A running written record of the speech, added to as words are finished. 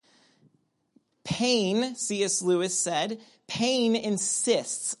Pain, C.S. Lewis said, pain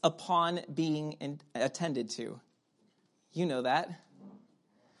insists upon being attended to. You know that.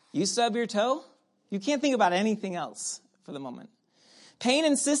 You stub your toe, you can't think about anything else for the moment. Pain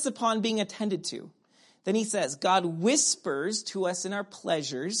insists upon being attended to. Then he says, God whispers to us in our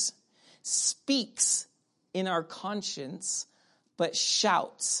pleasures, speaks in our conscience, but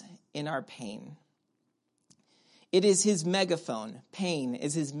shouts in our pain. It is his megaphone. Pain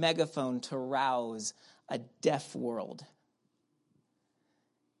is his megaphone to rouse a deaf world.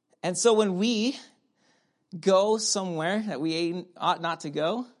 And so when we go somewhere that we ought not to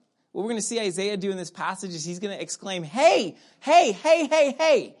go, what we're going to see Isaiah do in this passage is he's going to exclaim, hey, hey, hey, hey,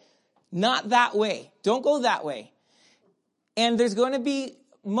 hey, not that way. Don't go that way. And there's going to be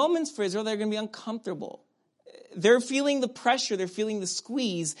moments for Israel that are going to be uncomfortable. They're feeling the pressure. They're feeling the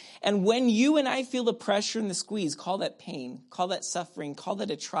squeeze. And when you and I feel the pressure and the squeeze, call that pain, call that suffering, call that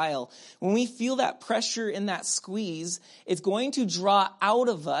a trial. When we feel that pressure and that squeeze, it's going to draw out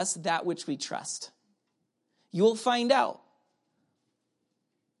of us that which we trust. You'll find out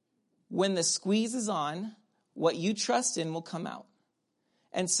when the squeeze is on, what you trust in will come out.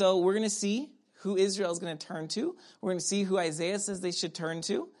 And so we're going to see who Israel is going to turn to. We're going to see who Isaiah says they should turn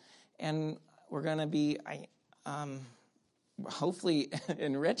to. And we're going to be hopefully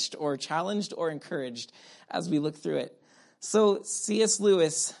enriched or challenged or encouraged as we look through it. So C.S.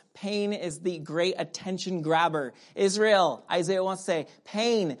 Lewis, pain is the great attention grabber. Israel, Isaiah wants to say,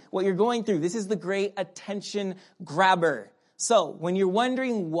 pain, what you're going through, this is the great attention grabber. So when you're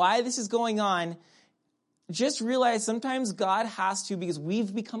wondering why this is going on, just realize sometimes God has to, because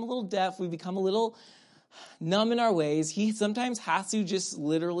we've become a little deaf, we've become a little numb in our ways. He sometimes has to just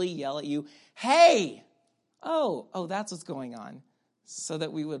literally yell at you, hey, oh, that's what's going on, so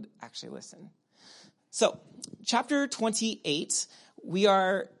that we would actually listen. So, chapter 28, we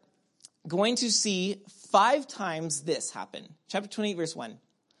are going to see 5 times this happen. Chapter 28, verse 1.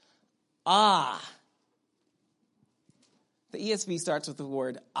 Ah. The ESV starts with the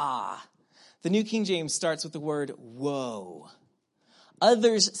word ah. The New King James starts with the word woe.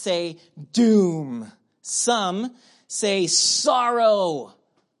 Others say doom. Some say sorrow.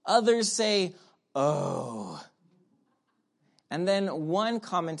 Others say oh. And then one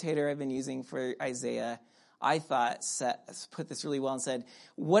commentator I've been using for Isaiah, I thought put this really well and said,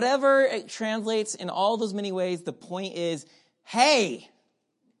 whatever it translates in all those many ways, the point is, hey,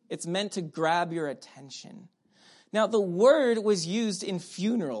 it's meant to grab your attention. Now, the word was used in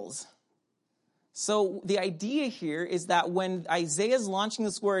funerals. So the idea here is that when Isaiah is launching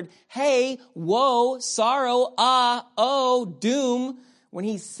this word, hey, woe, sorrow, ah, oh, doom, when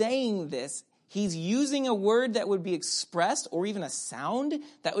he's saying this, he's using a word that would be expressed, or even a sound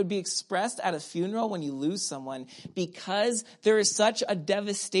that would be expressed at a funeral when you lose someone, because there is such a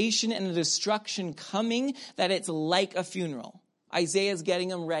devastation and a destruction coming that it's like a funeral. Isaiah is getting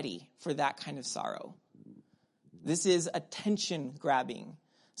them ready for that kind of sorrow. This is attention grabbing.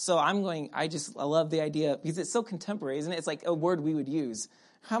 So I love the idea, because it's so contemporary, isn't it? It's like a word we would use.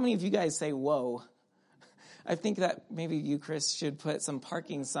 How many of you guys say whoa? I think that maybe you, Chris, should put some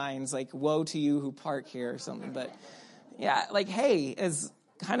parking signs like woe to you who park here or something. But yeah, like hey is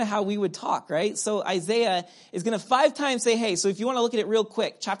kind of how we would talk, right? So Isaiah is going to 5 times say hey. So if you want to look at it real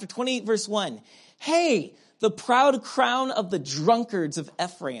quick, chapter 28, verse 1. Hey, the proud crown of the drunkards of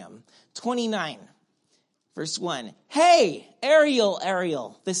Ephraim. 29. Verse 1, hey,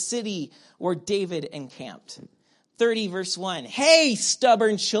 Ariel, the city where David encamped. 30, verse 1, hey,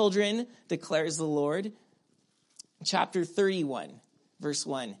 stubborn children, declares the Lord. Chapter 31, verse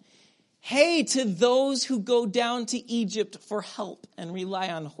 1, hey, to those who go down to Egypt for help and rely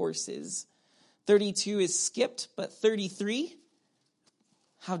on horses. 32 is skipped, but 33,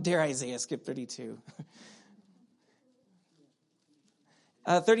 how dare Isaiah skip 32?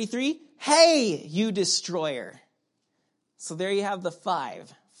 33, hey, you destroyer. So there you have the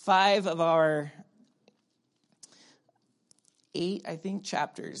 5. 5 of our 8, I think,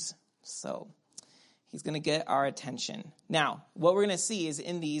 chapters. So he's going to get our attention. Now, what we're going to see is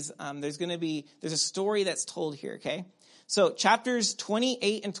in these, there's a story that's told here, okay? So chapters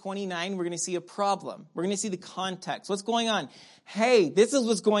 28 and 29, we're going to see a problem. We're going to see the context. What's going on? Hey, this is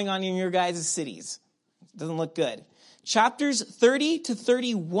what's going on in your guys' cities. It doesn't look good. Chapters 30 to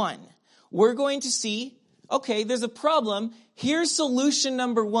 31, we're going to see, okay, there's a problem. Here's solution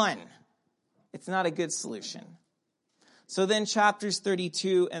number 1. It's not a good solution. So then chapters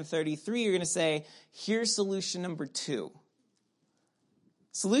 32 and 33, you're going to say, here's solution number 2.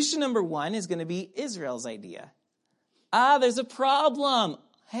 Solution number 1 is going to be Israel's idea. There's a problem.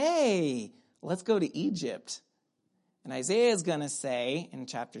 Hey, let's go to Egypt. And Isaiah is going to say in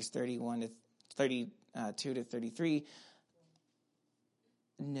chapters 31 to 32 to 33.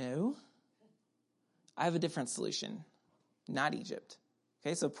 No. I have a different solution. Not Egypt.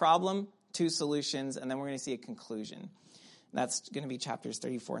 Okay, so problem, 2 solutions, and then we're going to see a conclusion. That's going to be chapters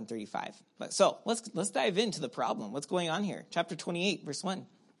 34 and 35. So let's dive into the problem. What's going on here? Chapter 28, verse 1.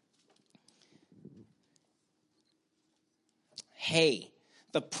 Hey,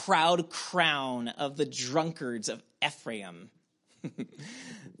 the proud crown of the drunkards of Ephraim.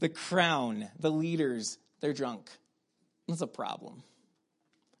 The crown, the leaders, they're drunk. That's a problem.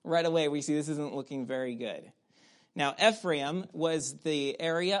 Right away, we see this isn't looking very good. Now, Ephraim was the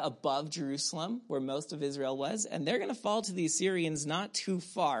area above Jerusalem where most of Israel was, and they're going to fall to the Assyrians not too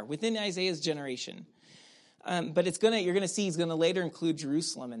far, within Isaiah's generation. But you're going to see he's going to later include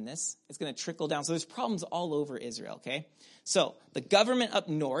Jerusalem in this. It's going to trickle down. So there's problems all over Israel, okay? So the government up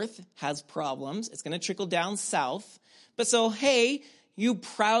north has problems. It's going to trickle down south. But so, hey, you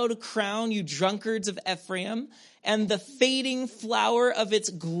proud crown, you drunkards of Ephraim, and the fading flower of its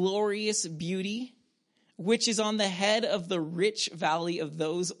glorious beauty, which is on the head of the rich valley of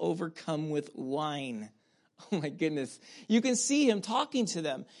those overcome with wine. Oh my goodness. You can see him talking to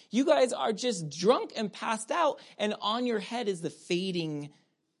them. You guys are just drunk and passed out, and on your head is the fading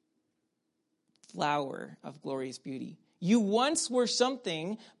flower of glorious beauty. You once were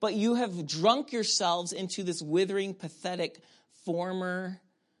something, but you have drunk yourselves into this withering, pathetic, former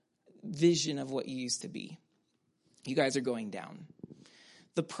vision of what you used to be. You guys are going down.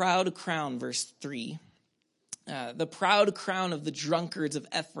 The proud crown, verse 3. The proud crown of the drunkards of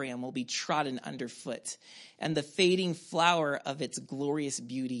Ephraim will be trodden underfoot, and the fading flower of its glorious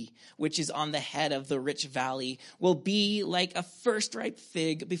beauty, which is on the head of the rich valley, will be like a first-ripe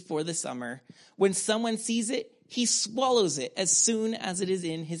fig before the summer. When someone sees it, he swallows it as soon as it is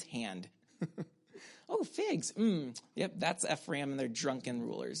in his hand. Oh, figs. Yep, that's Ephraim and their drunken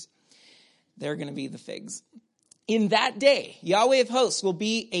rulers. They're going to be the figs. In that day, Yahweh of hosts will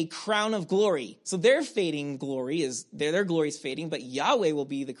be a crown of glory. So their fading glory their glory is fading, but Yahweh will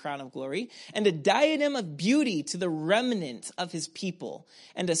be the crown of glory, and a diadem of beauty to the remnant of his people,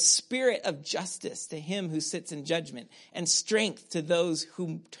 and a spirit of justice to him who sits in judgment, and strength to those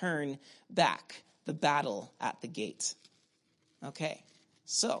who turn back the battle at the gate. Okay,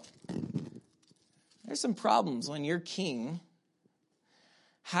 so there's some problems when your king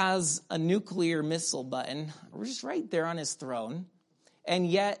has a nuclear missile button just right there on his throne, and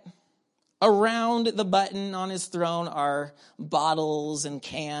yet around the button on his throne are bottles and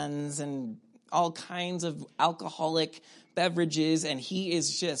cans and all kinds of alcoholic beverages, and he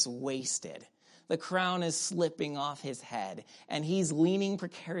is just wasted. The crown is slipping off his head, and he's leaning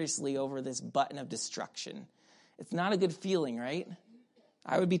precariously over this button of destruction. It's not a good feeling, right?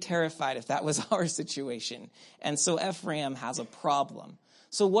 I would be terrified if that was our situation. And so Ephraim has a problem.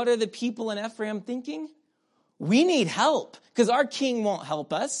 So what are the people in Ephraim thinking? We need help because our king won't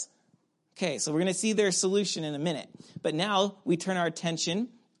help us. Okay, so we're going to see their solution in a minute. But now we turn our attention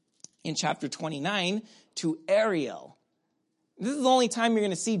in chapter 29 to Ariel. This is the only time you're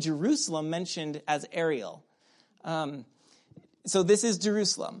going to see Jerusalem mentioned as Ariel. So this is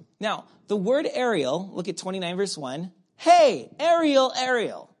Jerusalem. Now, the word Ariel, look at 29 verse 1. Hey, Ariel,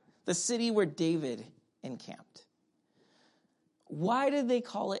 Ariel, the city where David encamped. Why did they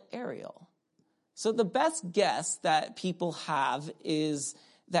call it Ariel? So the best guess that people have is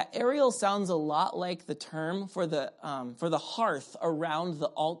that Ariel sounds a lot like the term for the hearth around the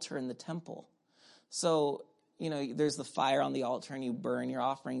altar in the temple. So, there's the fire on the altar and you burn your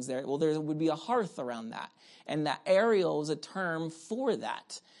offerings there. Well, there would be a hearth around that. And that Ariel is a term for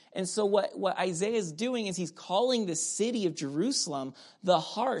that. And so what Isaiah is doing is he's calling the city of Jerusalem the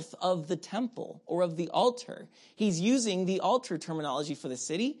hearth of the temple or of the altar. He's using the altar terminology for the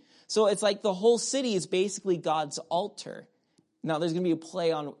city. So it's like the whole city is basically God's altar. Now there's going to be a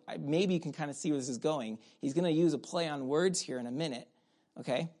play on, maybe you can kind of see where this is going. He's going to use a play on words here in a minute.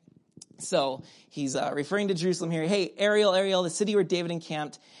 Okay? So he's referring to Jerusalem here. Hey, Ariel, Ariel, the city where David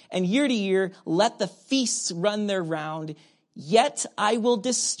encamped. And year to year, let the feasts run their round. Yet I will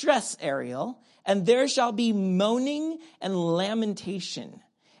distress Ariel, and there shall be moaning and lamentation,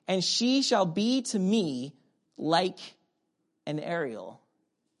 and she shall be to me like an Ariel.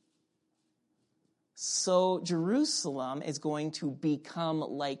 So Jerusalem is going to become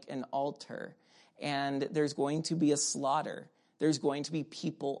like an altar, and there's going to be a slaughter. There's going to be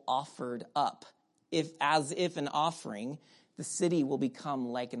people offered up. As if an offering, the city will become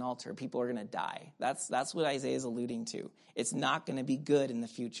like an altar. People are going to die. That's what Isaiah is alluding to. It's not going to be good in the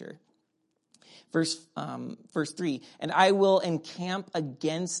future. Verse 3, and I will encamp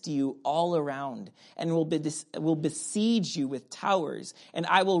against you all around, and will besiege you with towers, and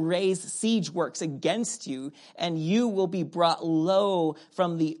I will raise siege works against you, and you will be brought low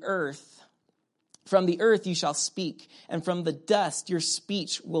from the earth. From the earth you shall speak, and from the dust your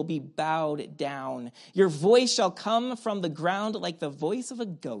speech will be bowed down. Your voice shall come from the ground like the voice of a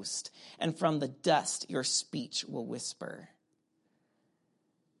ghost, and from the dust your speech will whisper.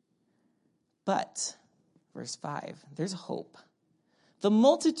 But, verse 5, there's hope. The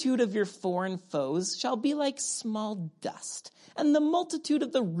multitude of your foreign foes shall be like small dust, and the multitude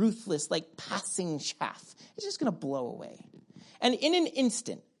of the ruthless like passing chaff. It's just going to blow away. And in an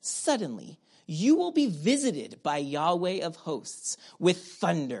instant, suddenly, you will be visited by Yahweh of hosts with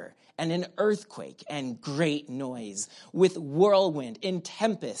thunder and an earthquake and great noise, with whirlwind and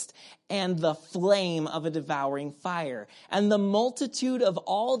tempest and the flame of a devouring fire. And the multitude of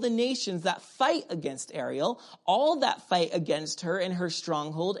all the nations that fight against Ariel, all that fight against her and her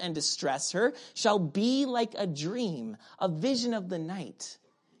stronghold and distress her, shall be like a dream, a vision of the night.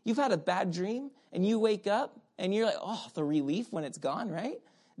 You've had a bad dream and you wake up and you're like, oh, the relief when it's gone, right?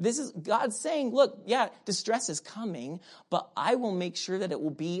 This is God saying, look, yeah, distress is coming, but I will make sure that it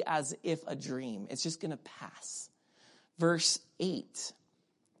will be as if a dream. It's just going to pass. Verse 8.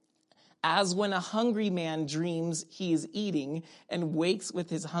 As when a hungry man dreams he is eating and wakes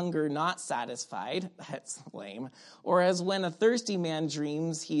with his hunger not satisfied. That's lame. Or as when a thirsty man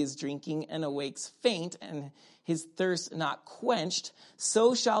dreams he is drinking and awakes faint and his thirst not quenched,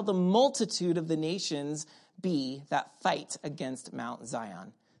 so shall the multitude of the nations be that fight against Mount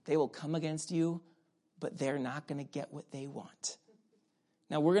Zion. They will come against you, but they're not going to get what they want.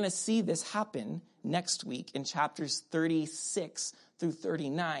 Now, we're going to see this happen next week in chapters 36 through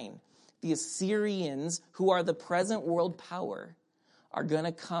 39. The Assyrians, who are the present world power, are going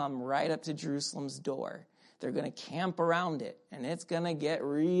to come right up to Jerusalem's door. They're going to camp around it, and it's going to get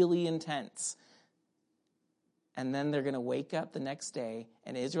really intense. And then they're going to wake up the next day,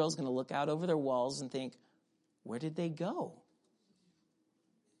 and Israel's going to look out over their walls and think, where did they go?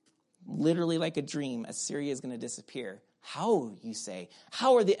 Literally like a dream, Assyria is going to disappear. How, you say?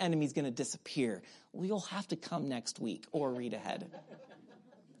 How are the enemies going to disappear? Well, you'll have to come next week or read ahead.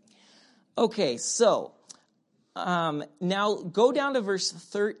 Okay, so now go down to verse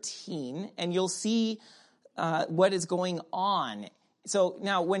 13 and you'll see what is going on. So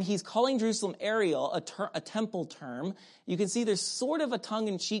now when he's calling Jerusalem Ariel, a temple term, you can see there's sort of a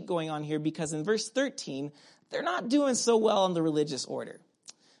tongue-in-cheek going on here because in verse 13, they're not doing so well in the religious order.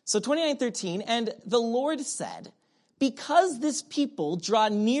 So 29:13, and the Lord said, because this people draw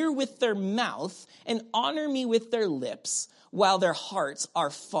near with their mouth and honor me with their lips, while their hearts are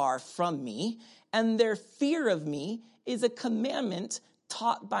far from me, and their fear of me is a commandment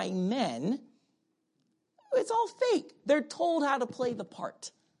taught by men, it's all fake. They're told how to play the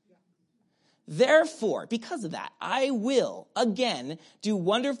part. Therefore, because of that, I will again do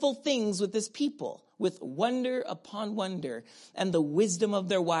wonderful things with this people, with wonder upon wonder, and the wisdom of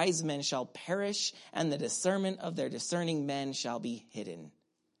their wise men shall perish, and the discernment of their discerning men shall be hidden.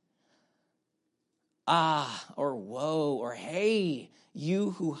 Ah, or woe, or hey,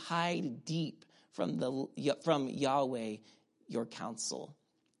 you who hide deep from Yahweh, your counsel,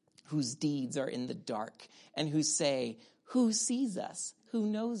 whose deeds are in the dark, and who say, who sees us? Who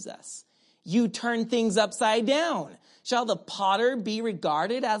knows us? You turn things upside down. Shall the potter be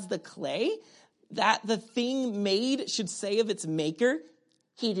regarded as the clay, that the thing made should say of its maker,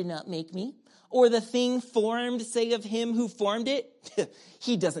 he did not make me? Or the thing formed say of him who formed it,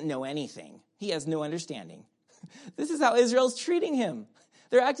 he doesn't know anything. He has no understanding. This is how Israel's treating him.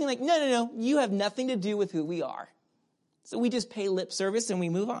 They're acting like, no, you have nothing to do with who we are. So we just pay lip service and we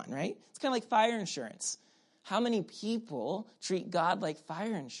move on, right? It's kind of like fire insurance. How many people treat God like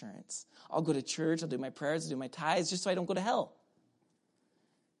fire insurance? I'll go to church, I'll do my prayers, I'll do my tithes, just so I don't go to hell.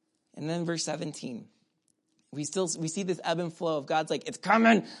 And then verse 17, we see this ebb and flow of God's like, it's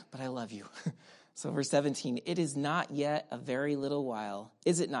coming, but I love you. So verse 17, is it not yet a very little while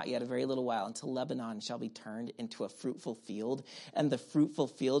until Lebanon shall be turned into a fruitful field, and the fruitful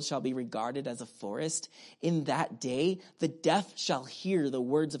field shall be regarded as a forest? In that day, the deaf shall hear the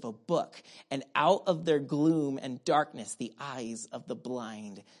words of a book, and out of their gloom and darkness, the eyes of the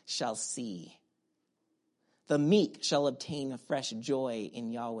blind shall see. The meek shall obtain a fresh joy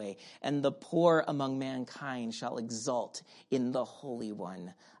in Yahweh, and the poor among mankind shall exult in the Holy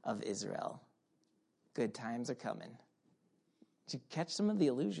One of Israel. Good times are coming. Did you catch some of the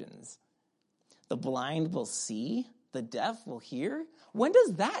allusions? The blind will see, the deaf will hear. When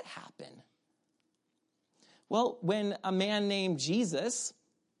does that happen? Well, when a man named Jesus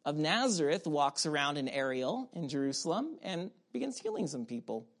of Nazareth walks around in Ariel in Jerusalem and begins healing some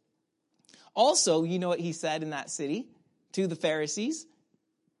people. Also, you know what he said in that city to the Pharisees?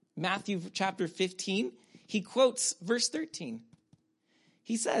 Matthew chapter 15, he quotes verse 13.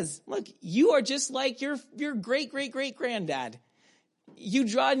 He says, look, you are just like your great-great-great-granddad. You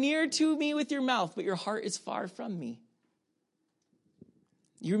draw near to me with your mouth, but your heart is far from me.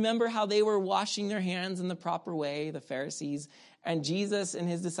 You remember how they were washing their hands in the proper way, the Pharisees, and Jesus and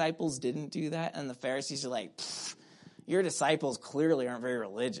his disciples didn't do that, and the Pharisees are like, your disciples clearly aren't very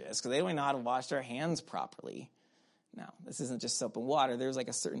religious because they don't know how to wash their hands properly. Now, this isn't just soap and water. There's like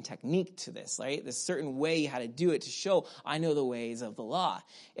a certain technique to this, right? There's a certain way how to do it to show, I know the ways of the law.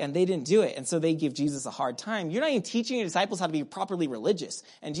 And they didn't do it. And so they give Jesus a hard time. You're not even teaching your disciples how to be properly religious.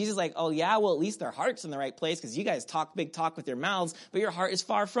 And Jesus is like, oh yeah, well at least their heart's in the right place because you guys talk big talk with your mouths, but your heart is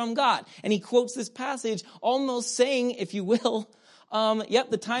far from God. And he quotes this passage almost saying, if you will,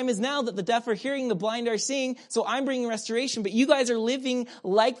 the time is now that the deaf are hearing, the blind are seeing, so I'm bringing restoration. But you guys are living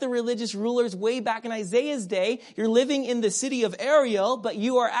like the religious rulers way back in Isaiah's day. You're living in the city of Ariel, but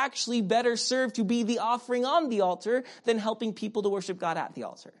you are actually better served to be the offering on the altar than helping people to worship God at the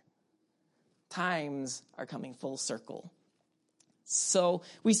altar. Times are coming full circle. So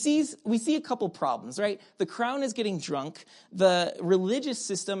we see a couple problems, right? The crown is getting drunk. The religious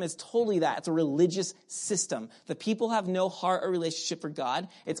system is totally that. It's a religious system. The people have no heart or relationship for God.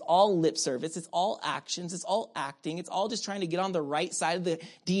 It's all lip service. It's all actions. It's all acting. It's all just trying to get on the right side of the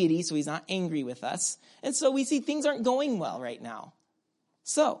deity so he's not angry with us. And so we see things aren't going well right now.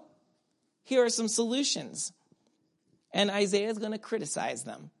 So here are some solutions. And Isaiah is going to criticize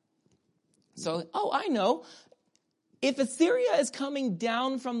them. So, I know. If Assyria is coming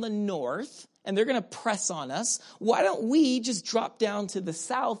down from the north and they're going to press on us, why don't we just drop down to the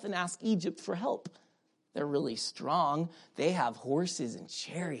south and ask Egypt for help? They're really strong. They have horses and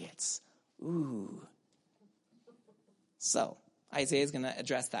chariots. Ooh. So Isaiah is going to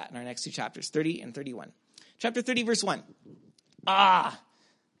address that in our next two chapters, 30 and 31. Chapter 30, verse 1.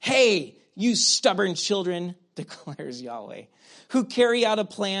 Hey, you stubborn children, declares Yahweh, who carry out a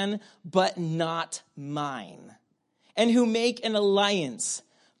plan, but not mine. And who make an alliance,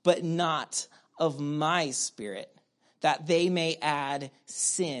 but not of my spirit, that they may add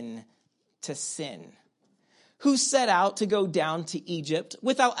sin to sin. Who set out to go down to Egypt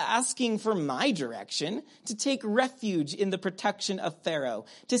without asking for my direction, to take refuge in the protection of Pharaoh,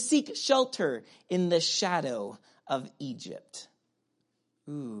 to seek shelter in the shadow of Egypt.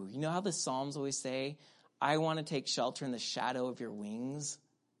 Ooh, you know how the Psalms always say, I want to take shelter in the shadow of your wings?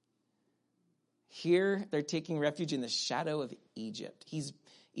 Here, they're taking refuge in the shadow of Egypt.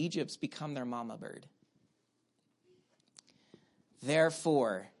 Egypt's become their mama bird.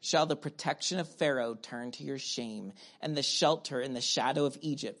 Therefore, shall the protection of Pharaoh turn to your shame, and the shelter in the shadow of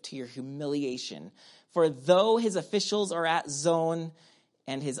Egypt to your humiliation. For though his officials are at Zon,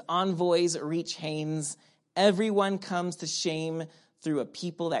 and his envoys reach Hanes, everyone comes to shame through a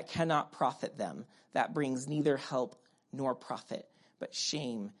people that cannot profit them, that brings neither help nor profit, but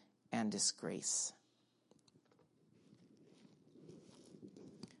shame and disgrace.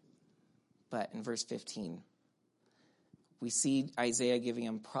 But in verse 15, we see Isaiah giving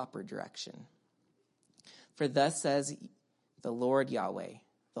him proper direction. For thus says the Lord Yahweh,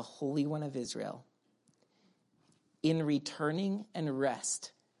 the Holy One of Israel, in returning and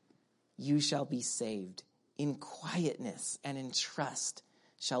rest you shall be saved. In quietness and in trust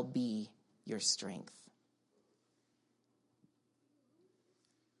shall be your strength.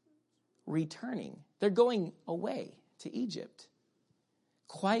 Returning. They're going away to Egypt.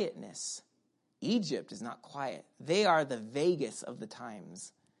 Quietness. Egypt is not quiet. They are the Vegas of the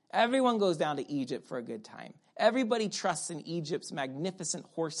times. Everyone goes down to Egypt for a good time. Everybody trusts in Egypt's magnificent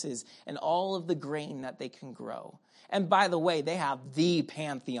horses and all of the grain that they can grow. And by the way, they have the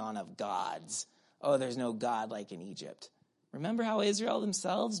pantheon of gods. Oh, there's no God like in Egypt. Remember how Israel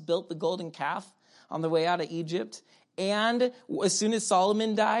themselves built the golden calf on the way out of Egypt? And as soon as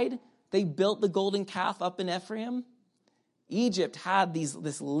Solomon died, they built the golden calf up in Ephraim. Egypt had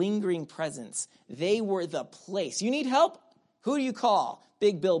this lingering presence. They were the place. You need help? Who do you call?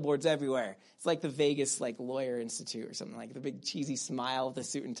 Big billboards everywhere. It's like the Vegas Lawyer Institute or something, like the big cheesy smile with the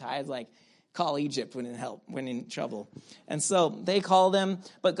suit and tie. It's like, call Egypt when in trouble. And so they call them.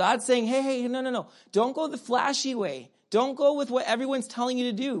 But God's saying, hey, no. Don't go the flashy way. Don't go with what everyone's telling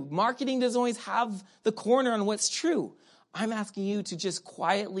you to do. Marketing doesn't always have the corner on what's true. I'm asking you to just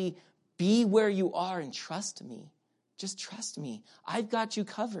quietly be where you are and trust me. Just trust me. I've got you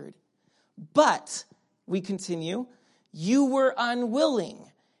covered. But, we continue, you were unwilling.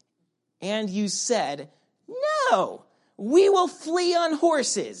 And you said, no, we will flee on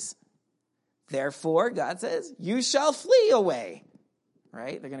horses. Therefore, God says, you shall flee away.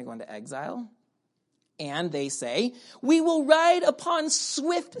 Right? They're going to go into exile. And they say, we will ride upon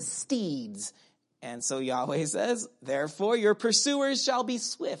swift steeds. And so Yahweh says, therefore your pursuers shall be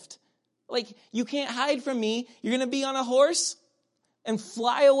swift. Like, you can't hide from me. You're going to be on a horse and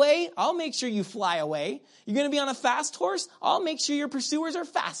fly away. I'll make sure you fly away. You're going to be on a fast horse. I'll make sure your pursuers are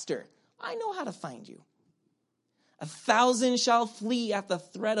faster. I know how to find you. 1,000 shall flee at the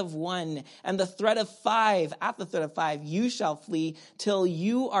threat of one, and the threat of 5, at the threat of 5, you shall flee till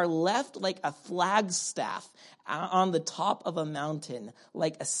you are left like a flagstaff on the top of a mountain,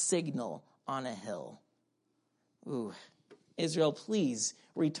 like a signal on a hill. Ooh, Israel, please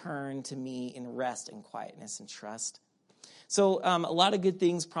return to me in rest and quietness and trust. So a lot of good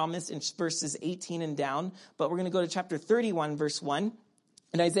things promised in verses 18 and down, but we're going to go to chapter 31, verse 1,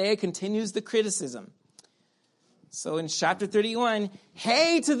 and Isaiah continues the criticism. So in chapter 31,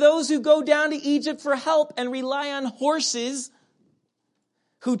 hey to those who go down to Egypt for help and rely on horses,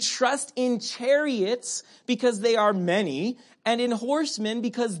 who trust in chariots because they are many, and in horsemen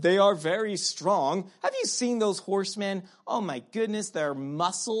because they are very strong. Have you seen those horsemen? Oh my goodness, their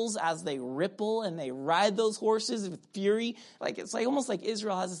muscles as they ripple and they ride those horses with fury. Like it's like almost like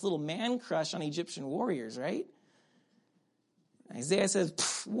Israel has this little man crush on Egyptian warriors, right? Isaiah says,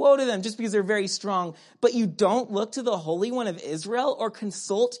 woe to them just because they're very strong. But you don't look to the Holy One of Israel or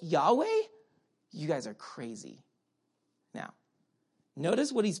consult Yahweh? You guys are crazy. Now,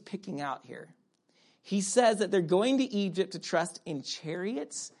 notice what he's picking out here. He says that they're going to Egypt to trust in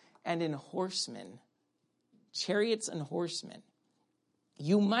chariots and in horsemen. Chariots and horsemen.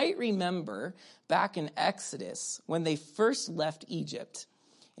 You might remember back in Exodus when they first left Egypt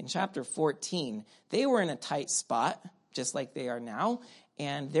in chapter 14, they were in a tight spot, just like they are now,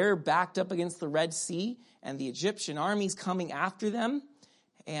 and they're backed up against the Red Sea, and the Egyptian army's coming after them,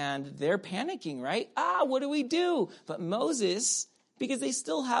 and they're panicking, right? What do we do? But Moses, because they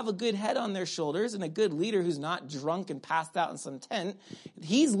still have a good head on their shoulders and a good leader who's not drunk and passed out in some tent,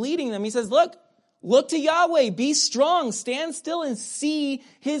 he's leading them. He says, look to Yahweh, be strong, stand still and see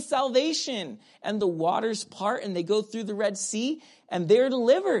his salvation. And the waters part and they go through the Red Sea and they're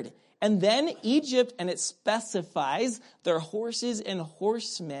delivered. And then Egypt, and it specifies, their horses and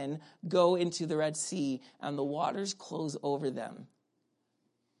horsemen go into the Red Sea, and the waters close over them.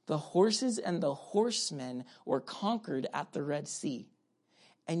 The horses and the horsemen were conquered at the Red Sea.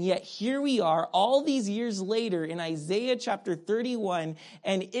 And yet here we are, all these years later, in Isaiah chapter 31,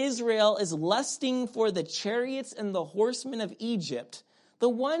 and Israel is lusting for the chariots and the horsemen of Egypt, the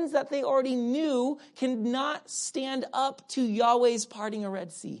ones that they already knew cannot stand up to Yahweh's parting a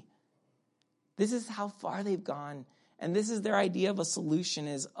Red Sea. This is how far they've gone. And this is their idea of a solution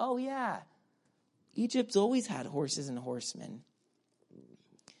is, oh yeah, Egypt's always had horses and horsemen.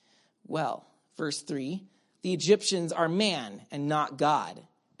 Well, verse 3, the Egyptians are man and not God,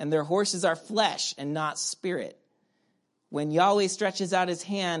 and their horses are flesh and not spirit. When Yahweh stretches out his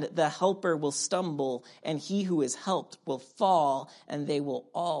hand, the helper will stumble, and he who is helped will fall, and they will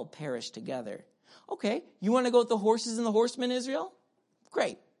all perish together. Okay, you want to go with the horses and the horsemen, Israel?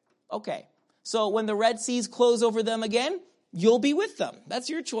 Great. Okay. So when the Red Seas close over them again, you'll be with them. That's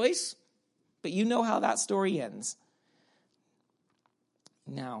your choice. But you know how that story ends.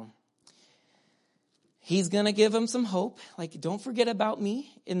 Now, he's going to give them some hope. Like, don't forget about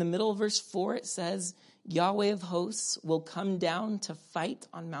me. In the middle of verse 4, it says, Yahweh of hosts will come down to fight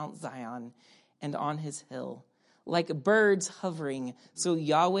on Mount Zion and on his hill. Like birds hovering, so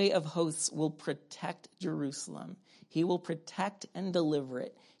Yahweh of hosts will protect Jerusalem. He will protect and deliver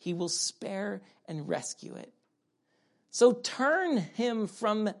it. He will spare and rescue it. So turn to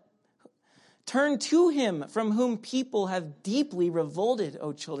him from whom people have deeply revolted,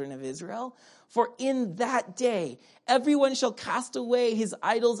 O children of Israel. For in that day, everyone shall cast away his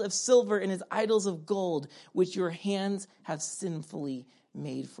idols of silver and his idols of gold, which your hands have sinfully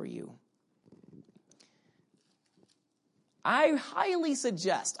made for you. I highly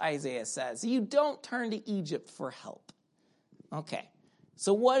suggest, Isaiah says, you don't turn to Egypt for help. Okay,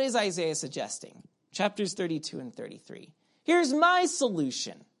 so what is Isaiah suggesting? Chapters 32 and 33. Here's my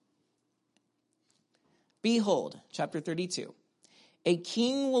solution. Behold, chapter 32. A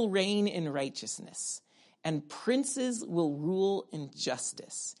king will reign in righteousness, and princes will rule in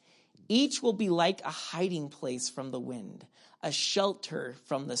justice. Each will be like a hiding place from the wind, a shelter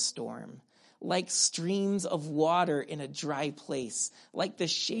from the storm, like streams of water in a dry place, like the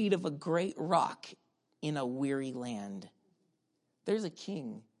shade of a great rock in a weary land. There's a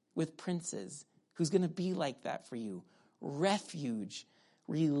king with princes who's going to be like that for you. Refuge,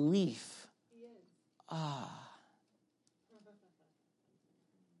 relief.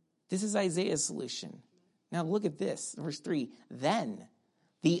 This is Isaiah's solution. Now look at this, verse 3. Then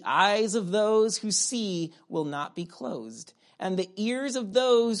the eyes of those who see will not be closed, and the ears of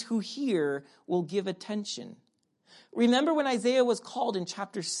those who hear will give attention. Remember when Isaiah was called in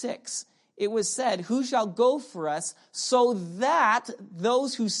chapter 6, it was said, who shall go for us so that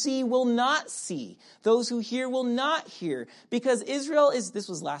those who see will not see, those who hear will not hear. Because this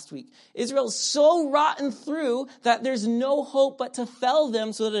was last week, Israel is so rotten through that there's no hope but to fell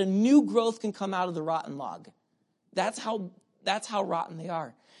them so that a new growth can come out of the rotten log. That's how rotten they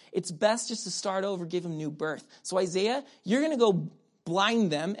are. It's best just to start over, give them new birth. So Isaiah, you're going to go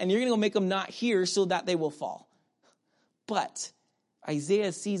blind them and you're going to go make them not hear so that they will fall. But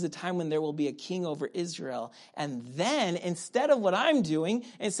Isaiah sees a time when there will be a king over Israel. And then, instead of what I'm doing,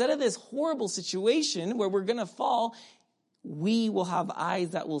 instead of this horrible situation where we're going to fall, we will have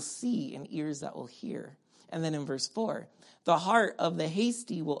eyes that will see and ears that will hear. And then in verse 4, the heart of the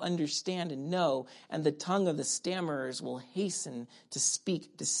hasty will understand and know, and the tongue of the stammerers will hasten to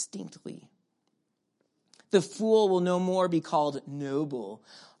speak distinctly. The fool will no more be called noble,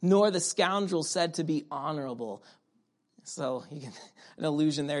 nor the scoundrel said to be honorable. So you can an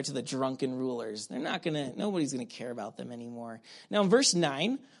allusion there to the drunken rulers. Nobody's going to care about them anymore. Now in verse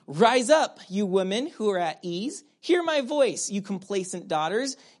 9, rise up, you women who are at ease. Hear my voice, you complacent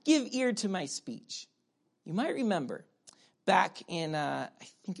daughters. Give ear to my speech. You might remember back in, I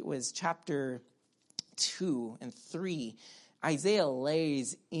think it was chapter 2 and 3, Isaiah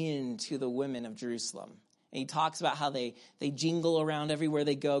lays into the women of Jerusalem. And he talks about how they jingle around everywhere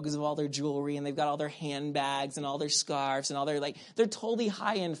they go because of all their jewelry, and they've got all their handbags and all their scarves and all they're totally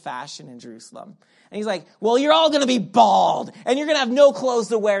high-end fashion in Jerusalem. And he's like, well, you're all going to be bald, and you're going to have no clothes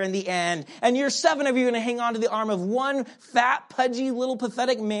to wear in the end, and you're 7 of you are going to hang on to the arm of one fat, pudgy, little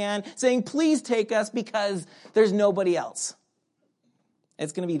pathetic man saying, please take us because there's nobody else.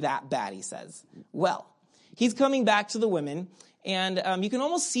 It's going to be that bad, he says. Well, he's coming back to the women. And you can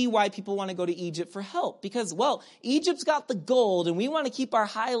almost see why people want to go to Egypt for help. Because, well, Egypt's got the gold and we want to keep our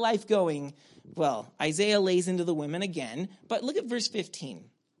high life going. Well, Isaiah lays into the women again. But look at verse 15.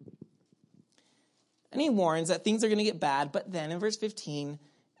 And he warns that things are going to get bad. But then in verse 15,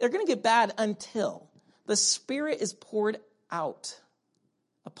 they're going to get bad until the Spirit is poured out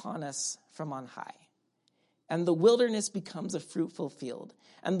upon us from on high. And the wilderness becomes a fruitful field.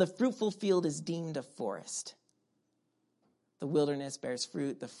 And the fruitful field is deemed a forest. The wilderness bears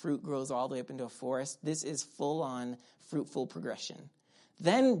fruit. The fruit grows all the way up into a forest. This is full-on fruitful progression.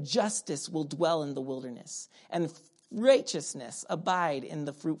 Then justice will dwell in the wilderness, and righteousness abide in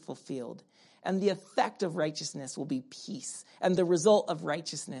the fruitful field. And the effect of righteousness will be peace, and the result of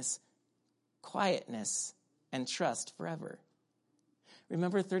righteousness, quietness and trust forever.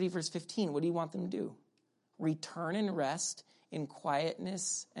 Remember 30 verse 15. What do you want them to do? Return and rest in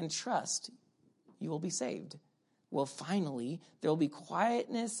quietness and trust. You will be saved. Well, finally, there will be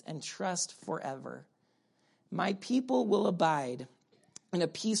quietness and trust forever. My people will abide in a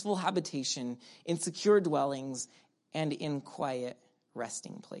peaceful habitation, in secure dwellings, and in quiet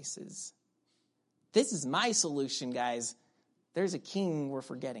resting places. This is my solution, guys. There's a king we're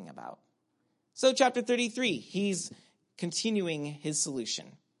forgetting about. So chapter 33, he's continuing his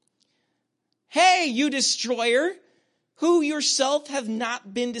solution. Hey, you destroyer, who yourself have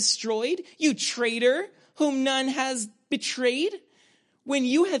not been destroyed, you traitor, whom none has betrayed. When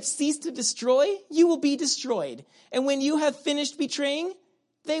you have ceased to destroy, you will be destroyed. And when you have finished betraying,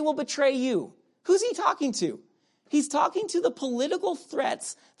 they will betray you. Who's he talking to? He's talking to the political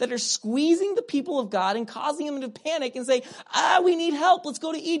threats that are squeezing the people of God and causing them to panic and say, we need help. Let's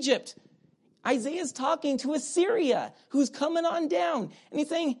go to Egypt. Isaiah's talking to Assyria, who's coming on down. And he's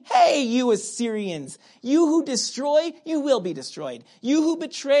saying, hey, you Assyrians, you who destroy, you will be destroyed. You who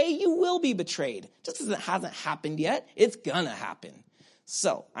betray, you will be betrayed. Just as it hasn't happened yet, it's gonna happen.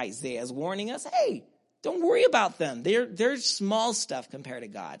 So Isaiah's warning us, hey, don't worry about them. They're small stuff compared to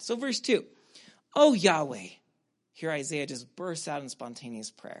God. So verse 2, oh Yahweh, here Isaiah just bursts out in spontaneous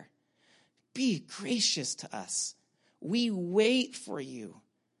prayer. Be gracious to us. We wait for you.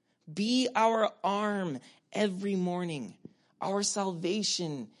 Be our arm every morning, our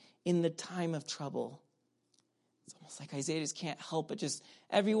salvation in the time of trouble. It's almost like Isaiah just can't help but just,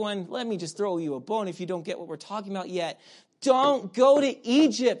 everyone, let me just throw you a bone if you don't get what we're talking about yet. Don't go to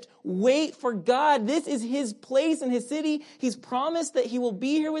Egypt. Wait for God. This is his place and his city. He's promised that he will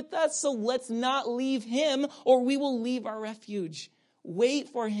be here with us, so let's not leave him or we will leave our refuge. Wait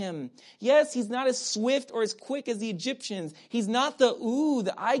for him. Yes, he's not as swift or as quick as the Egyptians. He's not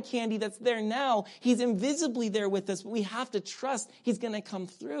the eye candy that's there now. He's invisibly there with us, but we have to trust he's going to come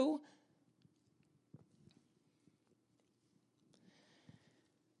through.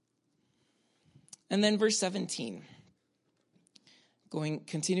 And then verse 17,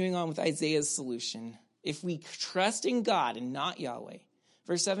 continuing on with Isaiah's solution. If we trust in God and not Yahweh,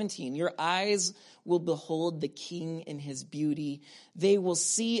 verse 17, your eyes will behold the King in his beauty. They will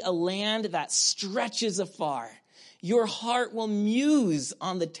see a land that stretches afar. Your heart will muse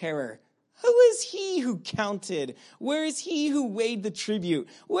on the terror. Who is he who counted? Where is he who weighed the tribute?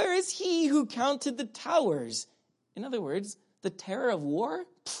 Where is he who counted the towers? In other words, the terror of war,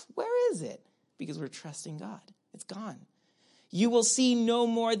 where is it? Because we're trusting God. It's gone. You will see no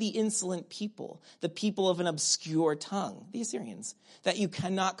more the insolent people, the people of an obscure tongue, the Assyrians, that you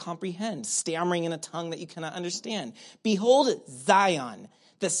cannot comprehend, stammering in a tongue that you cannot understand. Behold Zion,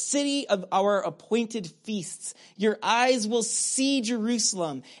 the city of our appointed feasts. Your eyes will see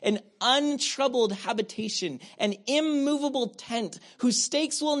Jerusalem, an untroubled habitation, an immovable tent, whose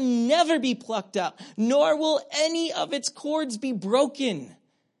stakes will never be plucked up, nor will any of its cords be broken.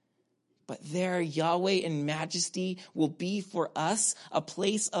 But there Yahweh in majesty will be for us a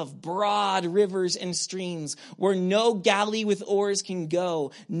place of broad rivers and streams, where no galley with oars can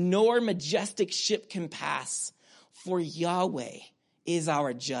go, nor majestic ship can pass. For Yahweh is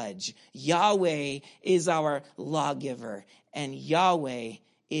our judge, Yahweh is our lawgiver, and Yahweh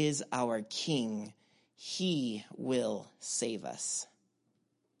is our king. He will save us.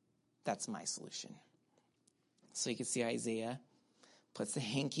 That's my solution. So you can see Isaiah puts the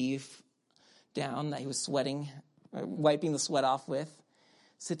hanky down that he was sweating, wiping the sweat off with,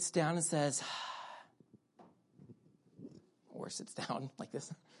 sits down and says, or sits down like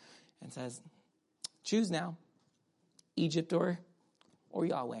this, and says, choose now, Egypt or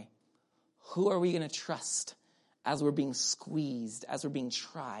Yahweh. Who are we going to trust as we're being squeezed, as we're being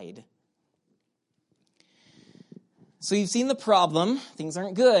tried? So you've seen the problem. Things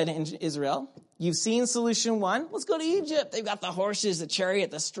aren't good in Israel. You've seen solution one. Let's go to Egypt. They've got the horses, the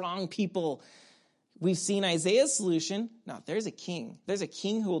chariot, the strong people. We've seen Isaiah's solution. No, there's a king. There's a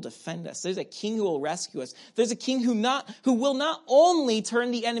king who will defend us. There's a king who will rescue us. There's a king who will not only turn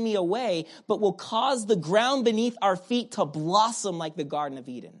the enemy away, but will cause the ground beneath our feet to blossom like the Garden of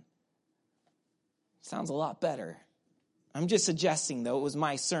Eden. Sounds a lot better. I'm just suggesting, though, it was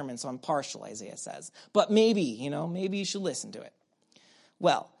my sermon, so I'm partial, Isaiah says. But maybe you should listen to it.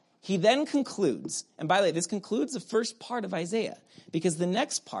 Well, he then concludes, and by the way, this concludes the first part of Isaiah, because the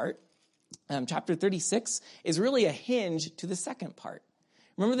next part, chapter 36, is really a hinge to the second part.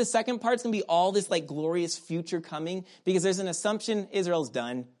 Remember, the second part's going to be all this glorious future coming, because there's an assumption Israel's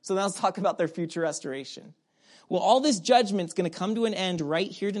done. So now let's talk about their future restoration. Well, all this judgment's going to come to an end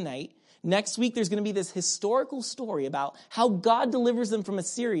right here tonight. Next week, there's going to be this historical story about how God delivers them from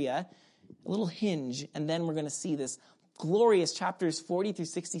Assyria, a little hinge, and then we're going to see this glorious chapters 40 through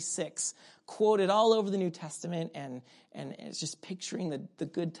 66 quoted all over the New Testament, and it's just picturing the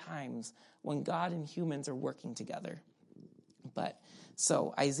good times when God and humans are working together. But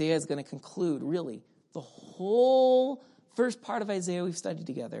so Isaiah is going to conclude really the whole first part of Isaiah we've studied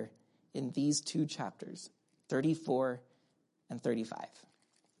together in these two chapters, 34 and 35.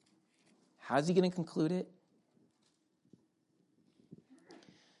 How's he going to conclude it?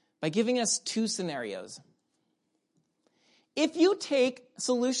 By giving us two scenarios. If you take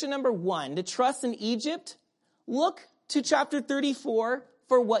solution number one, to trust in Egypt, look to chapter 34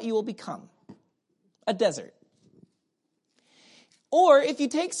 for what you will become. A desert. Or if you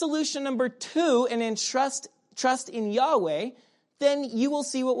take solution number two and then trust in Yahweh, then you will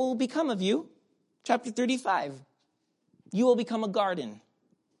see what will become of you. Chapter 35. You will become a garden.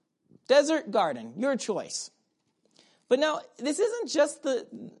 Desert, garden, your choice. But now, this isn't just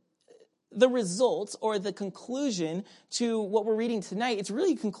the results or the conclusion to what we're reading tonight. It's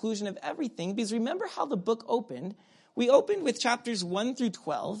really a conclusion of everything, because remember how the book opened. We opened with chapters 1 through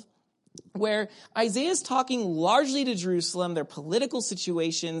 12, where Isaiah is talking largely to Jerusalem, their political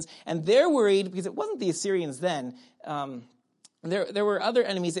situations, and they're worried because it wasn't the Assyrians then. There were other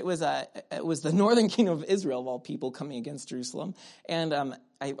enemies. It was the northern kingdom of Israel, of all people, coming against Jerusalem. And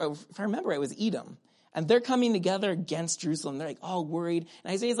if I remember, it was Edom. And they're coming together against Jerusalem. They're all worried.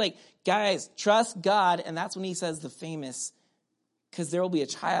 And Isaiah's like, guys, trust God. And that's when he says the famous, because there will be a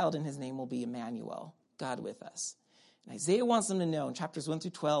child and his name will be Emmanuel, God with us. And Isaiah wants them to know in chapters 1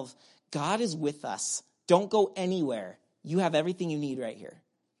 through 12, God is with us. Don't go anywhere. You have everything you need right here.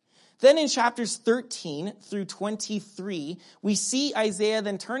 Then in chapters 13 through 23, we see Isaiah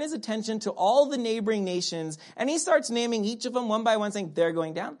then turn his attention to all the neighboring nations, and he starts naming each of them one by one, saying, they're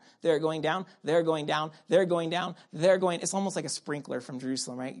going down, they're going down, they're going down, they're going down, they're going. It's almost like a sprinkler from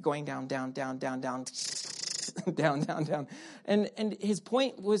Jerusalem, right? Going down, down, down, down, down, down, down, down. And his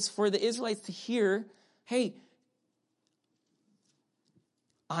point was for the Israelites to hear, hey,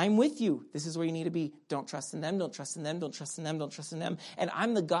 I'm with you. This is where you need to be. Don't trust in them. Don't trust in them. Don't trust in them. Don't trust in them. And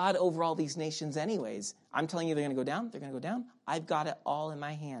I'm the God over all these nations anyways. I'm telling you they're going to go down. They're going to go down. I've got it all in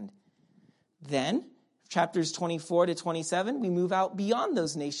my hand. Then, chapters 24 to 27, we move out beyond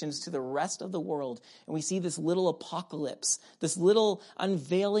those nations to the rest of the world. And we see this little apocalypse, this little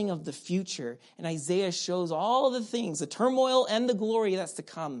unveiling of the future. And Isaiah shows all the things, the turmoil and the glory that's to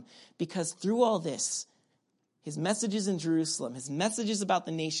come. Because through all this, his messages in Jerusalem, his messages about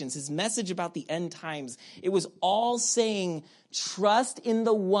the nations, his message about the end times, it was all saying, trust in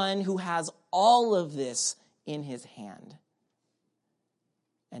the one who has all of this in his hand.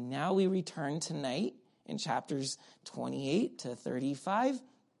 And now we return tonight in chapters 28 to 35.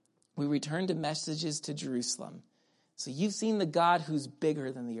 We return to messages to Jerusalem. So you've seen the God who's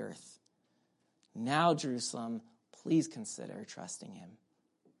bigger than the earth. Now, Jerusalem, please consider trusting him.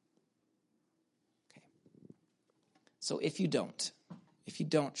 So if you don't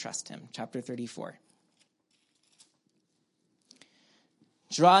trust him, chapter 34.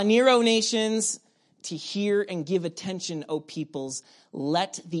 Draw near, O nations, to hear and give attention, O peoples.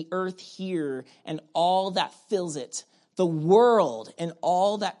 Let the earth hear and all that fills it, the world and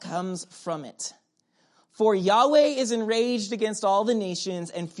all that comes from it. For Yahweh is enraged against all the nations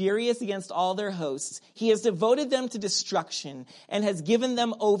and furious against all their hosts. He has devoted them to destruction and has given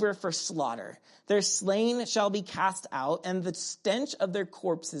them over for slaughter. Their slain shall be cast out, and the stench of their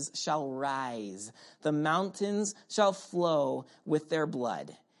corpses shall rise. The mountains shall flow with their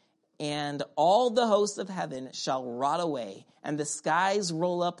blood, and all the hosts of heaven shall rot away, and the skies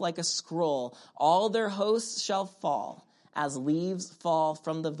roll up like a scroll. All their hosts shall fall, as leaves fall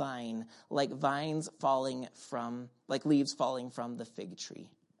from the vine, like leaves falling from the fig tree.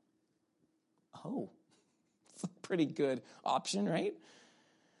 Oh, it's a pretty good option, right?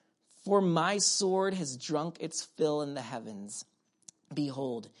 For my sword has drunk its fill in the heavens.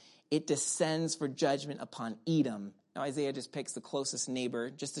 Behold, it descends for judgment upon Edom. Now Isaiah just picks the closest neighbor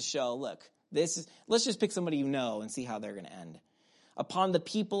just to show, look, let's just pick somebody you know and see how they're going to end. Upon the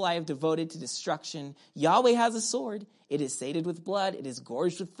people I have devoted to destruction, Yahweh has a sword. It is sated with blood. It is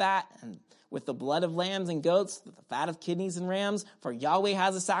gorged with fat, and with the blood of lambs and goats, with the fat of kidneys and rams. For Yahweh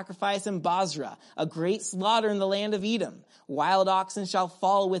has a sacrifice in Basra, a great slaughter in the land of Edom. Wild oxen shall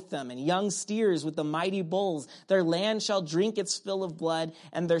fall with them, and young steers with the mighty bulls. Their land shall drink its fill of blood,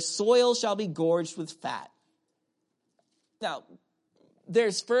 and their soil shall be gorged with fat. Now,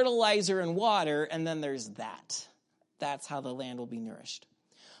 there's fertilizer and water, and then there's that. That's how the land will be nourished.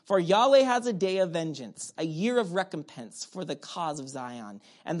 For Yahweh has a day of vengeance, a year of recompense for the cause of Zion.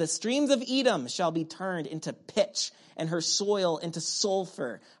 And the streams of Edom shall be turned into pitch, and her soil into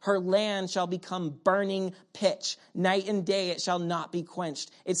sulfur. Her land shall become burning pitch. Night and day it shall not be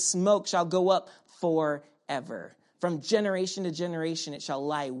quenched. Its smoke shall go up forever. From generation to generation it shall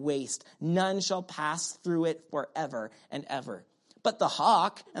lie waste. None shall pass through it forever and ever. But the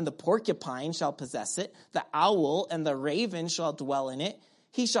hawk and the porcupine shall possess it. The owl and the raven shall dwell in it.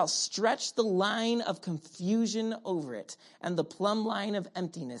 He shall stretch the line of confusion over it, and the plumb line of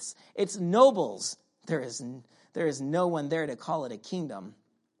emptiness. Its nobles, there is no one there to call it a kingdom,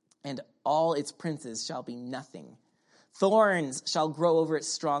 and all its princes shall be nothing. Thorns shall grow over its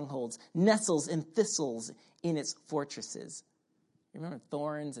strongholds, nettles and thistles in its fortresses. Remember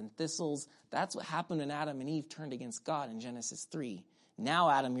thorns and thistles? That's what happened when Adam and Eve turned against God in Genesis 3. Now,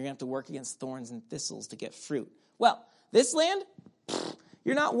 Adam, you're going to have to work against thorns and thistles to get fruit. Well, this land,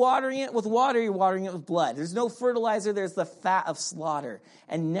 you're not watering it with water, you're watering it with blood. There's no fertilizer, there's the fat of slaughter.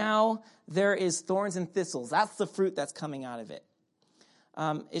 And now there is thorns and thistles. That's the fruit that's coming out of it.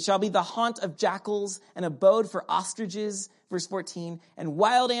 It shall be the haunt of jackals, an abode for ostriches, verse 14. And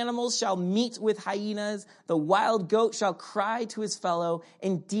wild animals shall meet with hyenas. The wild goat shall cry to his fellow.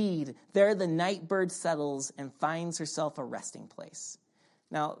 Indeed, there the night bird settles and finds herself a resting place.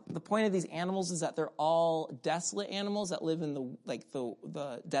 Now, the point of these animals is that they're all desolate animals that live in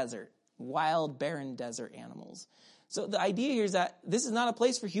the desert, wild, barren desert animals. So the idea here is that this is not a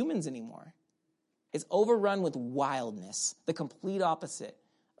place for humans anymore. It's overrun with wildness, the complete opposite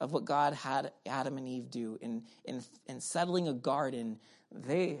of what God had Adam and Eve do. In settling a garden,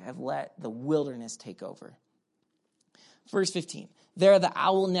 they have let the wilderness take over. Verse 15, there the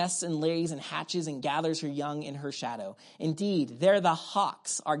owl nests and lays and hatches and gathers her young in her shadow. Indeed, there the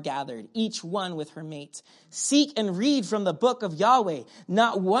hawks are gathered, each one with her mate. Seek and read from the book of Yahweh.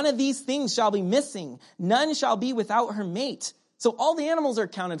 Not one of these things shall be missing. None shall be without her mate. So all the animals are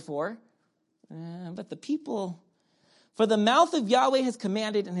accounted for. But the people, For the mouth of Yahweh has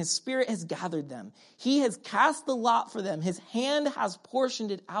commanded, and his spirit has gathered them. He has cast the lot for them. His hand has portioned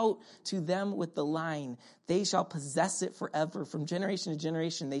it out to them with the line. They shall possess it forever. From generation to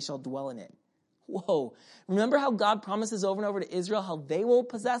generation, they shall dwell in it. Whoa. Remember how God promises over and over to Israel how they will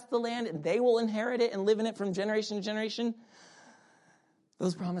possess the land and they will inherit it and live in it from generation to generation?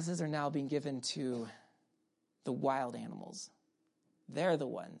 Those promises are now being given to the wild animals. They're the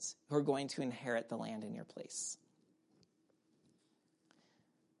ones who are going to inherit the land in your place.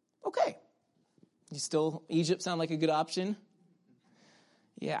 Okay. Egypt sound like a good option?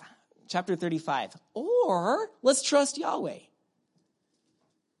 Yeah. Chapter 35. Or let's trust Yahweh.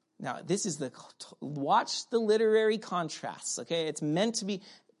 Now, this is watch the literary contrasts, okay? It's meant to be,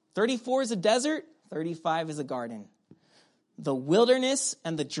 34 is a desert, 35 is a garden. The wilderness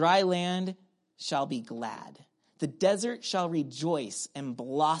and the dry land shall be glad. The desert shall rejoice and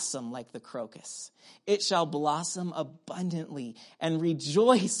blossom like the crocus. It shall blossom abundantly and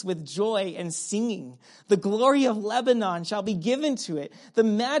rejoice with joy and singing. The glory of Lebanon shall be given to it, the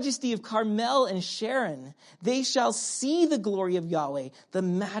majesty of Carmel and Sharon. They shall see the glory of Yahweh, the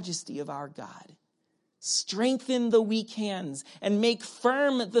majesty of our God. Strengthen the weak hands and make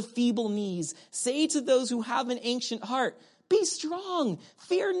firm the feeble knees. Say to those who have an ancient heart, be strong,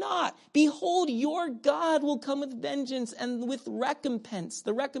 fear not. Behold, your God will come with vengeance and with recompense,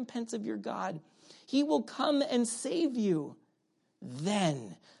 the recompense of your God. He will come and save you.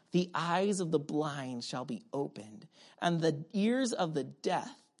 Then the eyes of the blind shall be opened, and the ears of the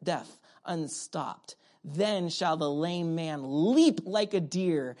deaf unstopped. Then shall the lame man leap like a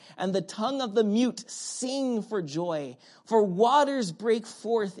deer, and the tongue of the mute sing for joy. For waters break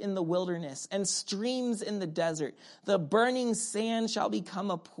forth in the wilderness, and streams in the desert. The burning sand shall become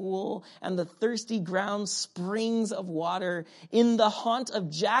a pool, and the thirsty ground springs of water. In the haunt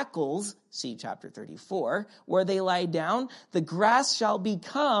of jackals, see chapter 34, where they lie down, the grass shall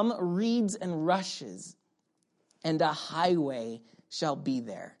become reeds and rushes, and a highway shall be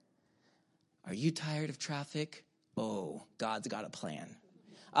there. Are you tired of traffic? Oh, God's got a plan.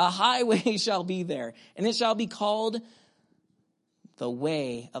 A highway shall be there, and it shall be called the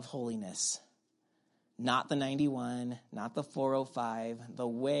way of holiness. Not the 91, not the 405, the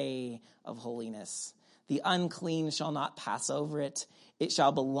way of holiness. The unclean shall not pass over it. It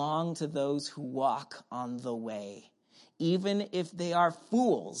shall belong to those who walk on the way. Even if they are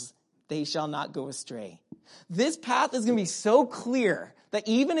fools, they shall not go astray. This path is going to be so clear that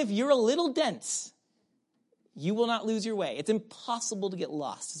even if you're a little dense, you will not lose your way. It's impossible to get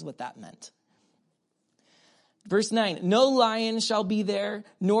lost, is what that meant. Verse 9, no lion shall be there,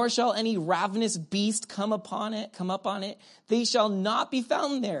 nor shall any ravenous beast come up on it. They shall not be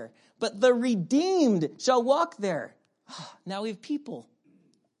found there, but the redeemed shall walk there. Now we have people.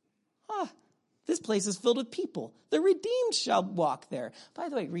 This place is filled with people. The redeemed shall walk there. By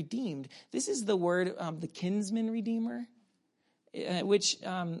the way, redeemed, this is the word, the kinsman redeemer. Which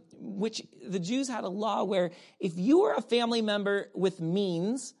the Jews had a law where if you were a family member with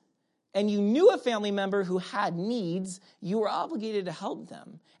means and you knew a family member who had needs, you were obligated to help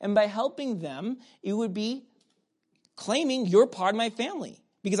them. And by helping them, it would be claiming you're part of my family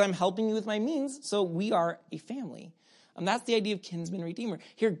because I'm helping you with my means, so we are a family. And that's the idea of kinsman redeemer.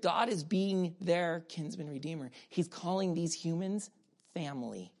 Here, God is being their kinsman redeemer. He's calling these humans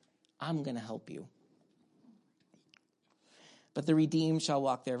family. I'm going to help you. But the redeemed shall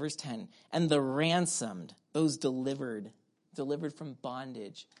walk there. Verse 10. And the ransomed, those delivered from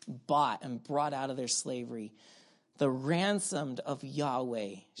bondage, bought and brought out of their slavery. The ransomed of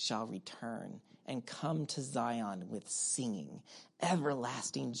Yahweh shall return and come to Zion with singing.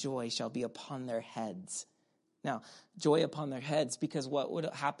 Everlasting joy shall be upon their heads. Now, joy upon their heads, because what would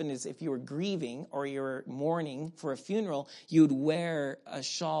happen is if you were grieving or you were mourning for a funeral, you would wear a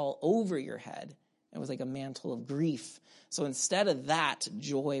shawl over your head. It was like a mantle of grief. So instead of that,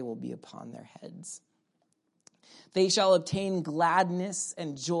 joy will be upon their heads. They shall obtain gladness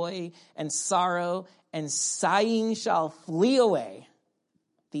and joy and sorrow, and sighing shall flee away.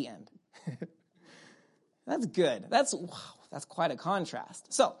 The end. That's good. That's quite a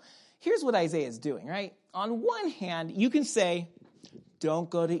contrast. So here's what Isaiah is doing, right? On one hand, you can say, don't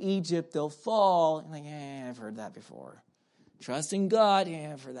go to Egypt, they'll fall. And like, I've heard that before. Trust in God,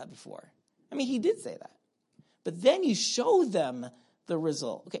 I've heard that before. I mean, he did say that. But then you show them the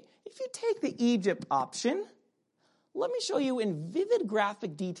result. Okay, if you take the Egypt option, let me show you in vivid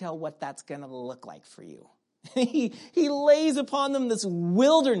graphic detail what that's going to look like for you. He lays upon them this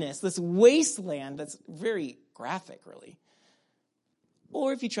wilderness, this wasteland that's very graphic, really.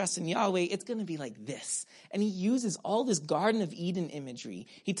 or if you trust in Yahweh, it's going to be like this. And he uses all this Garden of Eden imagery.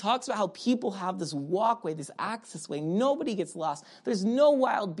 He talks about how people have this walkway, this access way. Nobody gets lost. There's no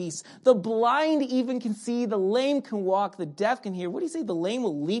wild beasts. The blind even can see. The lame can walk. The deaf can hear. What do you say? The lame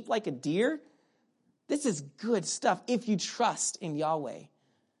will leap like a deer? This is good stuff if you trust in Yahweh.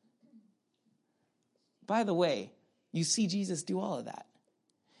 By the way, you see Jesus do all of that.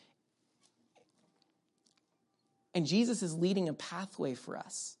 And Jesus is leading a pathway for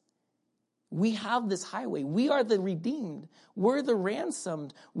us. We have this highway. We are the redeemed. We're the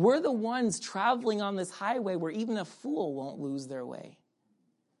ransomed. We're the ones traveling on this highway where even a fool won't lose their way.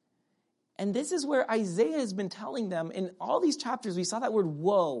 And this is where Isaiah has been telling them in all these chapters. We saw that word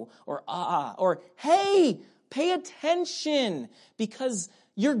woe or or hey, pay attention because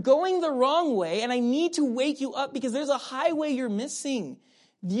you're going the wrong way and I need to wake you up because there's a highway you're missing.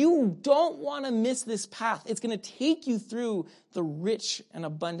 You don't want to miss this path. It's going to take you through the rich and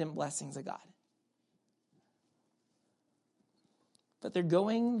abundant blessings of God. But they're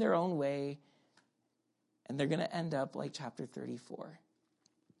going their own way, and they're going to end up like chapter 34,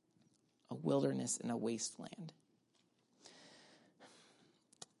 a wilderness and a wasteland.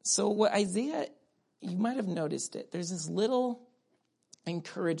 So what Isaiah, you might have noticed it. There's this little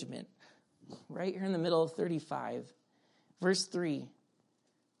encouragement right here in the middle of 35, verse 3.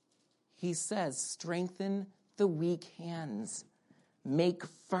 He says, strengthen the weak hands, make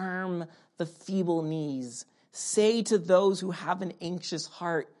firm the feeble knees. Say to those who have an anxious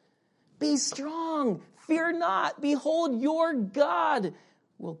heart, be strong, fear not. Behold, your God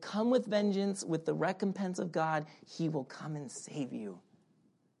will come with vengeance, with the recompense of God. He will come and save you.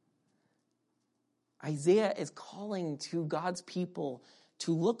 Isaiah is calling to God's people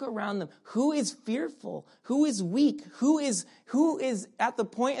to look around them. Who is fearful? Who is weak? Who is at the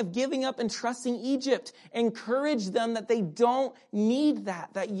point of giving up and trusting Egypt? Encourage them that they don't need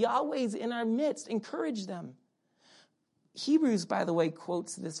that Yahweh's in our midst. Encourage them. Hebrews, by the way,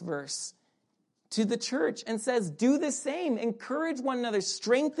 quotes this verse to the church and says, do the same. Encourage one another.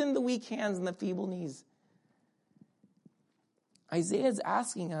 Strengthen the weak hands and the feeble knees. Isaiah is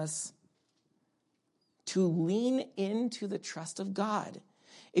asking us to lean into the trust of God.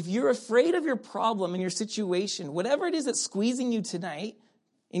 If you're afraid of your problem and your situation, whatever it is that's squeezing you tonight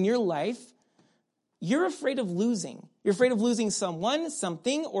in your life, you're afraid of losing. You're afraid of losing someone,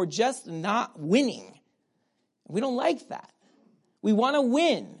 something, or just not winning. We don't like that. We want to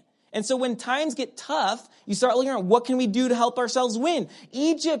win. And so when times get tough, you start looking around, what can we do to help ourselves win?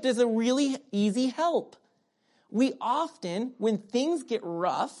 Egypt is a really easy help. We often, when things get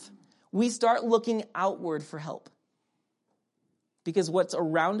rough, we start looking outward for help. Because what's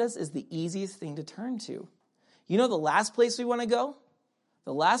around us is the easiest thing to turn to. You know the last place we want to go?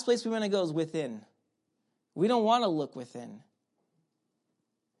 The last place we want to go is within. We don't want to look within.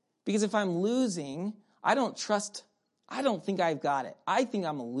 Because if I'm losing, I don't think I've got it. I think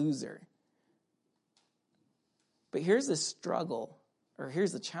I'm a loser. But here's the struggle, or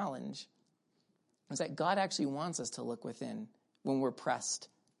here's the challenge, is that God actually wants us to look within when we're pressed.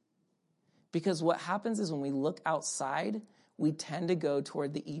 Because what happens is when we look outside, we tend to go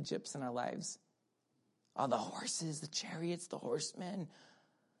toward the Egypts in our lives. Oh, the horses, the chariots, the horsemen.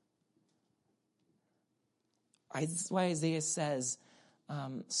 That's why Isaiah says,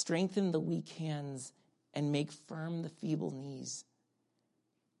 strengthen the weak hands and make firm the feeble knees.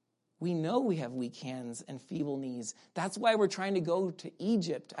 We know we have weak hands and feeble knees. That's why we're trying to go to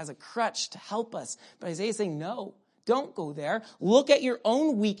Egypt as a crutch to help us. But Isaiah is saying, no, don't go there. Look at your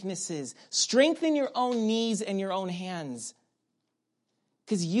own weaknesses. Strengthen your own knees and your own hands.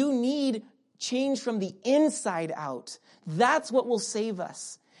 Because you need change from the inside out. That's what will save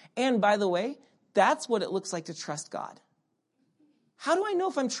us. And by the way, that's what it looks like to trust God. How do I know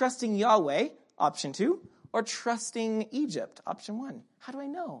if I'm trusting Yahweh, option 2, or trusting Egypt, option 1? How do I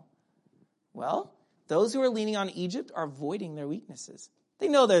know? Well, those who are leaning on Egypt are avoiding their weaknesses. They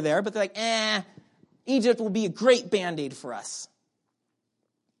know they're there, but they're like, Egypt will be a great Band-Aid for us.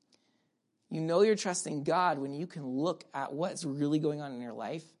 You know you're trusting God when you can look at what's really going on in your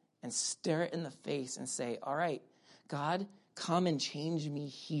life and stare it in the face and say, all right, God, come and change me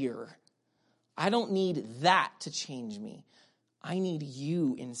here. I don't need that to change me. I need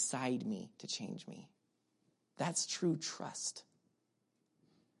you inside me to change me. That's true trust.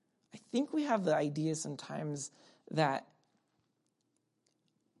 I think we have the idea sometimes that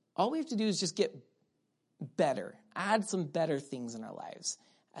all we have to do is just get better, add some better things in our lives.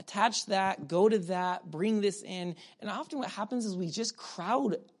 Attach that, go to that, bring this in. And often what happens is we just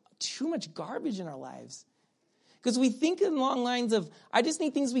crowd too much garbage in our lives. Because we think along lines of, I just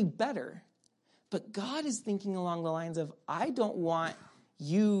need things to be better. But God is thinking along the lines of, I don't want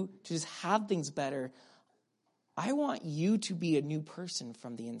you to just have things better. I want you to be a new person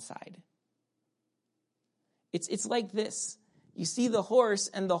from the inside. It's like this. You see the horse,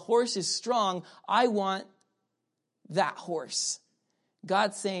 and the horse is strong. I want that horse.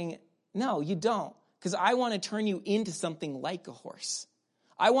 God's saying, no, you don't, because I want to turn you into something like a horse.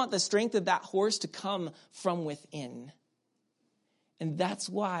 I want the strength of that horse to come from within. And that's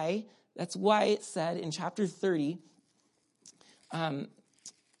why it said in chapter 30, in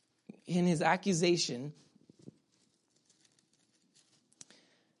his accusation,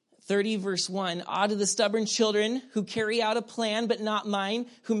 30 verse 1, "Ah, to the stubborn children who carry out a plan but not mine,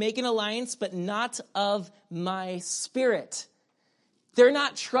 who make an alliance but not of my spirit." They're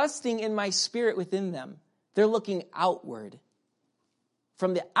not trusting in my spirit within them. They're looking outward.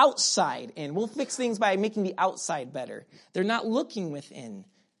 From the outside in. We'll fix things by making the outside better. They're not looking within.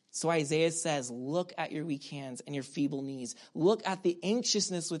 So Isaiah says, look at your weak hands and your feeble knees. Look at the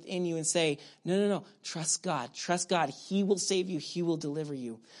anxiousness within you and say, no, trust God. Trust God. He will save you. He will deliver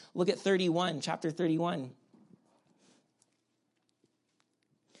you. Look at chapter 31.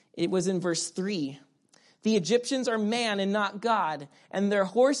 It was in verse 3. "The Egyptians are man and not God, and their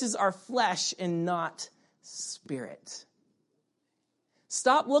horses are flesh and not spirit."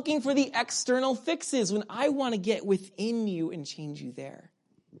 Stop looking for the external fixes when I want to get within you and change you there.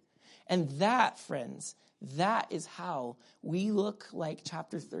 And that, friends, that is how we look like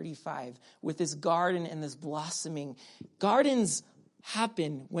chapter 35 with this garden and this blossoming. Gardens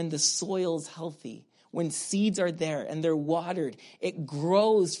happen when the soil's healthy, when seeds are there and they're watered. It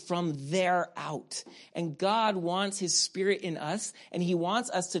grows from there out. And God wants his spirit in us, and he wants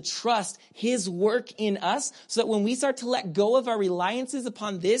us to trust his work in us so that when we start to let go of our reliances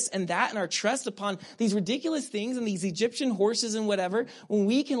upon this and that and our trust upon these ridiculous things and these Egyptian horses and whatever, when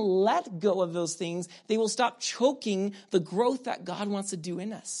we can let go of those things, they will stop choking the growth that God wants to do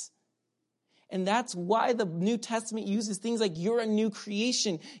in us. And that's why the New Testament uses things like you're a new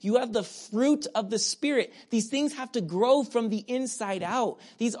creation. You have the fruit of the Spirit. These things have to grow from the inside out.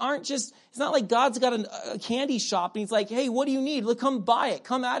 These aren't just, it's not like God's got a candy shop and he's like, hey, what do you need? Look, come buy it.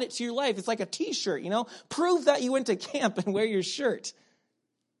 Come add it to your life. It's like a t-shirt, Prove that you went to camp and wear your shirt.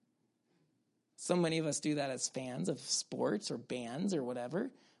 So many of us do that as fans of sports or bands or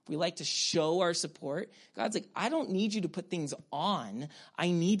whatever. We like to show our support. God's like, I don't need you to put things on.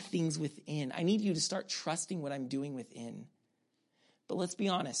 I need things within. I need you to start trusting what I'm doing within. But let's be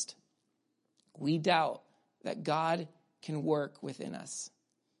honest. We doubt that God can work within us.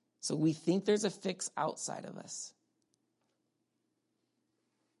 So we think there's a fix outside of us.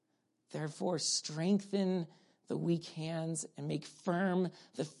 Therefore, strengthen the weak hands and make firm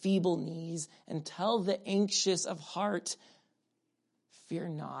the feeble knees, and tell the anxious of heart, fear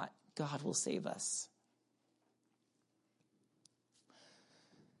not, God will save us.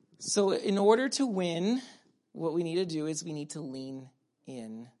 So in order to win, what we need to do is we need to lean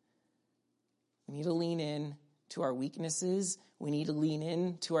in. We need to lean in to our weaknesses. We need to lean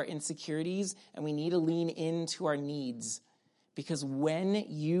in to our insecurities, and we need to lean into our needs. Because when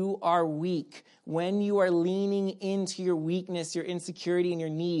you are weak, when you are leaning into your weakness, your insecurity, and your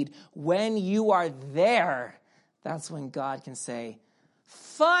need, when you are there, that's when God can say,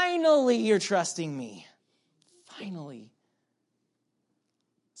 finally, you're trusting me. Finally.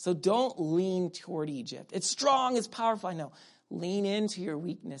 So don't lean toward Egypt. It's strong, it's powerful. I know. Lean into your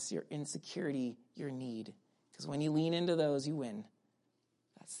weakness, your insecurity, your need. Because when you lean into those, you win.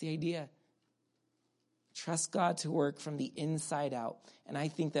 That's the idea. Trust God to work from the inside out. And I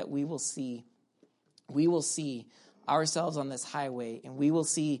think that we will see ourselves on this highway, and we will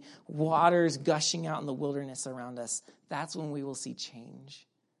see waters gushing out in the wilderness around us. That's when we will see change.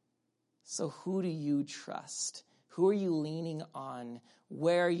 So who do you trust? Who are you leaning on?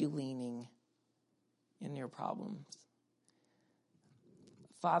 Where are you leaning in your problems?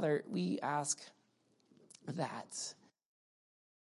 Father, we ask that